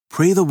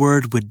Pray the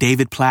Word with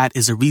David Platt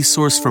is a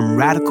resource from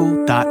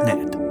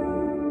radical.net.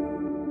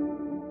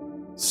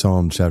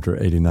 Psalm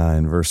chapter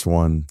 89, verse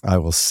 1, I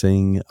will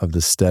sing of the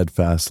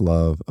steadfast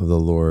love of the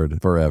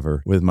Lord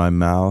forever. With my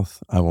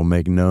mouth, I will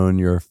make known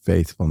your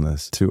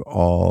faithfulness to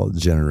all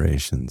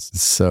generations.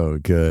 So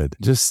good.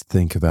 Just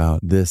think about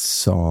this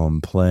psalm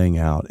playing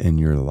out in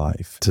your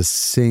life. To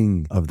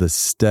sing of the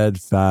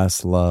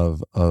steadfast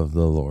love of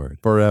the Lord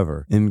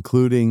forever,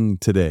 including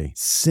today.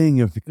 Sing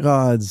of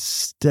God's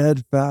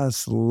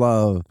steadfast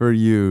love for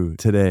you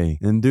today.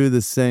 And do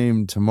the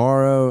same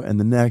tomorrow and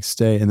the next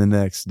day and the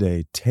next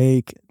day.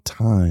 Take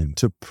time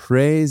to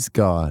praise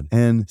God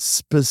and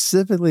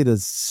specifically to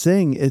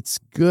sing. It's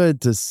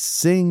good to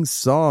sing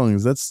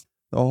songs. That's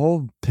the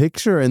whole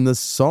picture in the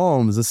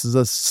Psalms. This is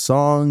a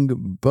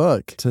song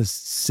book to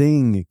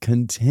sing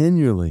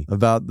continually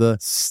about the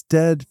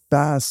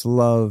steadfast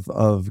love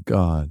of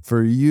God.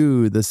 For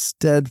you, the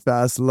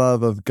steadfast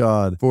love of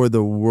God for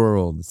the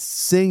world.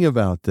 Sing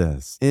about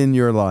this in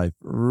your life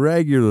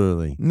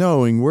regularly,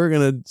 knowing we're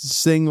going to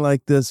sing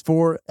like this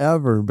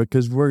forever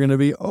because we're going to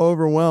be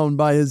overwhelmed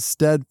by his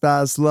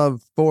steadfast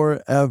love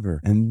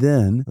forever. And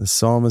then the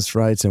psalmist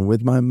writes, and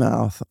with my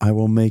mouth, I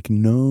will make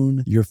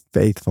known your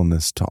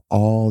faithfulness to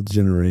all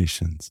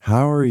generations.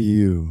 How are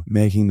you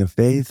making the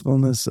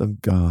faithfulness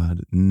of God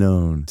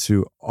known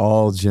to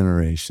all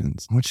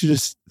generations? I want you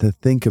just to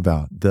think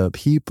about the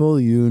people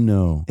you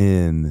know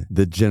in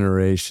the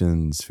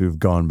generations who've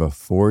gone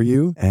before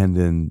you and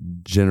in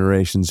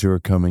generations who are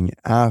coming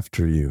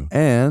after you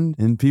and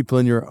in people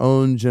in your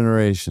own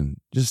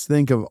generation. Just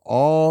think of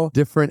all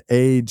different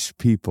age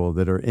people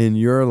that are in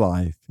your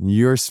life,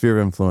 your sphere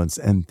of influence,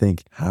 and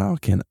think, how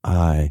can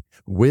I,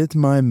 with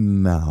my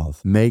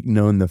mouth, make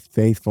known the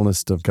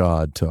faithfulness of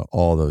God to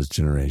all those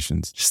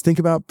generations? Just think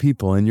about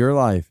people in your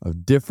life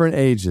of different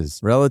ages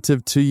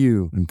relative to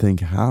you and think,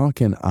 how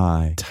can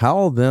I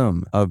tell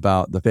them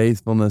about the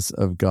faithfulness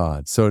of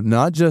God? So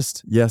not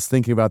just, yes,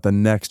 thinking about the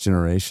next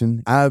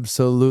generation,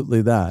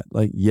 absolutely that.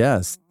 Like,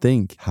 yes,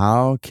 think,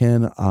 how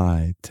can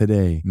I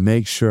today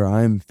make sure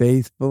I'm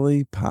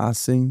faithfully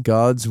passing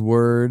God's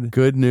word,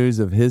 good news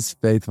of his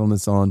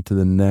faithfulness on to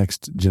the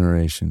next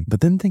generation?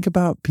 But then think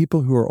about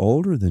people who are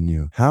older than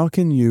you. How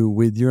can you,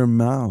 with your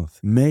mouth,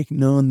 make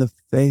known the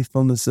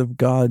faithfulness of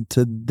God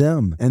to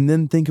them? And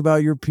then think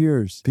about your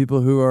peers,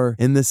 people who are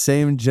in the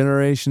same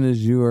generation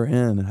as you are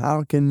in.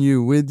 How can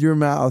you, with your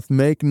mouth,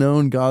 make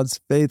known God's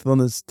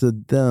faithfulness to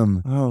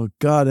them? Oh,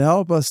 God,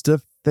 help us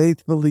to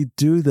faithfully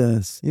do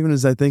this. Even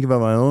as I think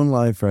about my own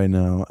life right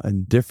now,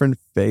 and different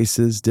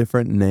faces,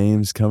 different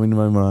names coming to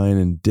my mind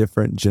in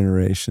different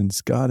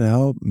generations. God,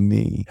 help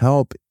me.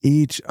 Help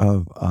each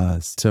of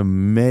us to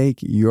make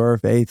your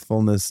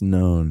faithfulness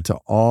known to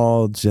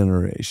all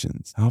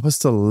generations. Help us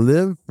to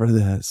live for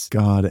this,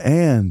 God,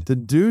 and to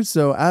do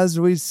so as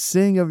we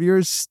sing of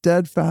your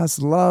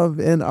steadfast love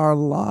in our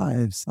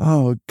lives.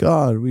 Oh,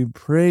 God, we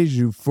praise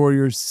you for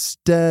your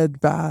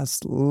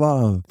steadfast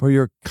love, for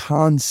your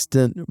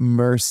constant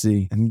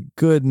mercy and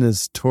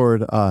goodness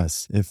toward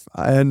us. If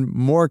I had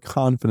more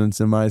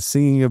confidence in my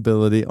singing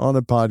ability on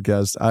a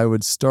podcast, I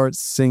would start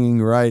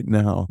singing right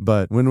now.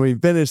 But when we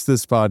finish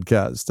this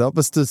podcast, help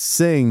us to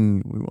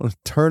sing. We want to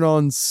turn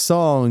on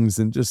songs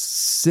and just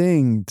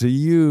sing to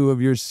you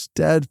of your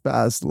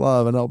steadfast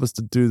love, and help us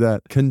to do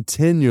that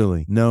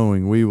continually,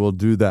 knowing we will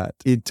do that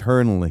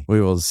eternally.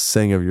 We will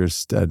sing of your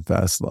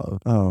steadfast love.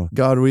 Oh,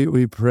 God,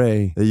 we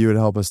pray that you would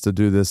help us to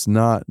do this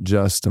not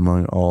just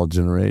among all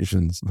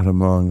generations, but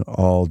among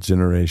all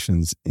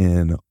generations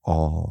in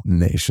all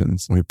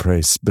nations. We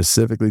pray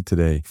specifically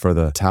today for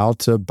the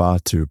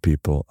Taota-Batu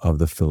people of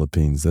the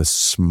Philippines, this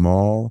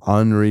small,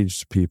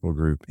 unreached people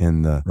group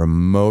in the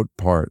remote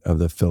part of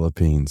the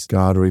Philippines.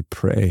 God, we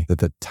pray that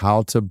the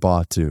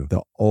Taota-Batu,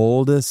 the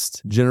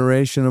oldest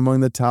generation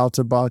among the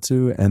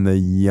Taota-Batu and the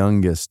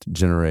youngest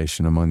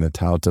generation among the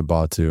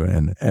Taota-Batu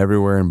and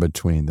everywhere in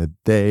between, that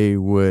they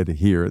would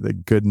hear the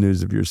good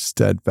news of your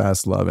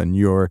steadfast love and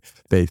your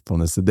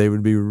faithfulness, that they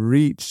would be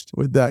reached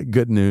with that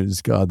good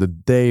news, God,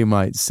 that they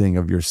might sing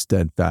of your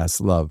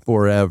steadfast love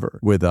forever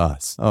with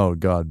us. Oh,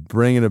 God,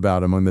 bring it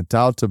about among the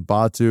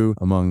Taota-Batu,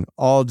 among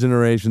all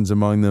generations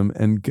among them.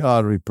 And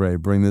God, we pray,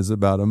 bring this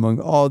about among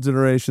all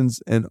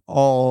generations and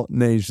all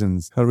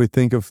nations. How do we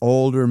think of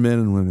older men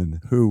and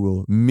women who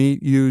will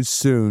meet you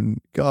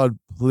soon? God,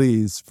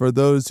 please, for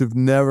those who've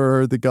never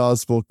heard the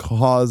gospel,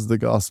 cause the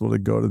gospel to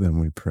go to them,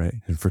 we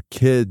pray. And for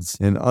kids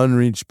in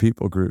unreached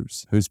people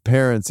groups whose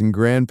parents and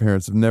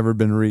grandparents have never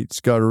been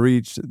reached, God,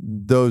 reach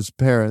those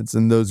parents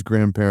and those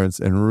grandparents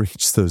and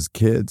reach those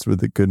kids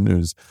with the good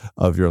news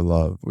of your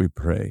love, we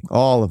pray.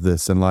 All of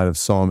this in light of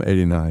Psalm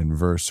 89,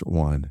 verse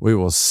 1. We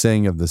will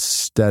sing of the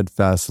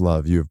steadfast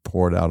love you have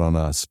poured out on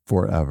us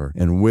forever.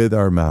 And with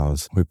our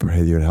mouths, we pray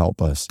that you would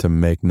help us to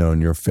make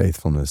known your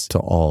faithfulness to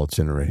all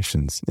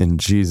generations. In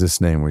Jesus'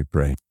 name we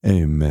pray.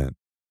 Amen.